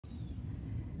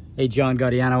Hey, John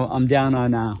Gaudiano. I'm down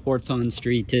on Hawthorne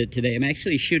Street today. I'm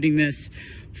actually shooting this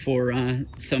for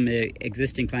some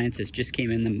existing clients that just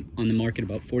came in on the market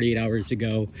about 48 hours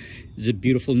ago. This is a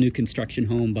beautiful new construction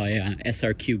home by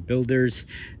SRQ Builders.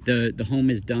 The home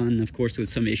is done, of course, with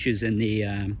some issues in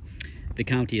the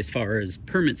county as far as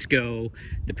permits go.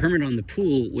 The permit on the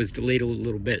pool was delayed a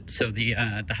little bit, so the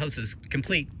house is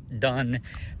complete, done,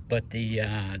 but the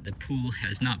pool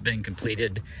has not been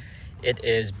completed. It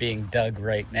is being dug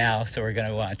right now, so we're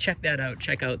going to check that out,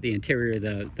 check out the interior of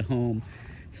the home.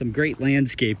 Some great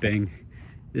landscaping.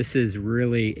 This is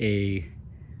really a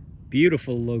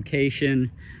beautiful location.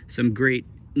 Some great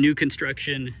new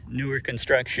construction, newer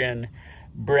construction,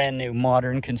 brand new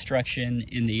modern construction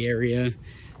in the area.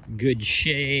 Good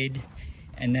shade,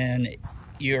 and then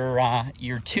you're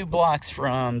 2 blocks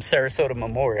from Sarasota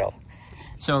Memorial.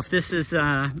 So if this is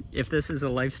a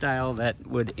lifestyle that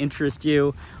would interest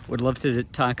you, would love to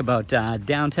talk about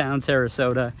downtown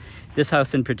Sarasota. This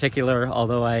house in particular,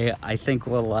 although I think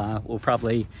we'll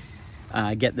probably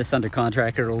get this under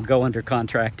contract, or it'll go under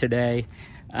contract today.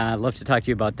 Love to talk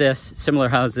to you about this. Similar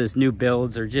houses, new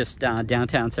builds, or just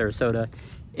downtown Sarasota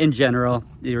in general.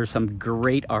 There are some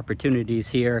great opportunities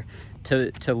here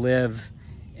to live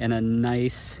in a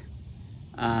nice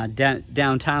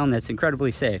downtown that's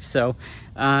incredibly safe. So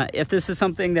if this is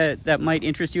something that might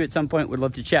interest you at some point, would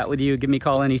love to chat with you. Give me a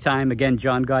call anytime. Again,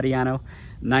 John Gaudiano,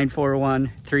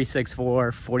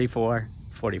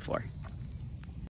 941-364-4444.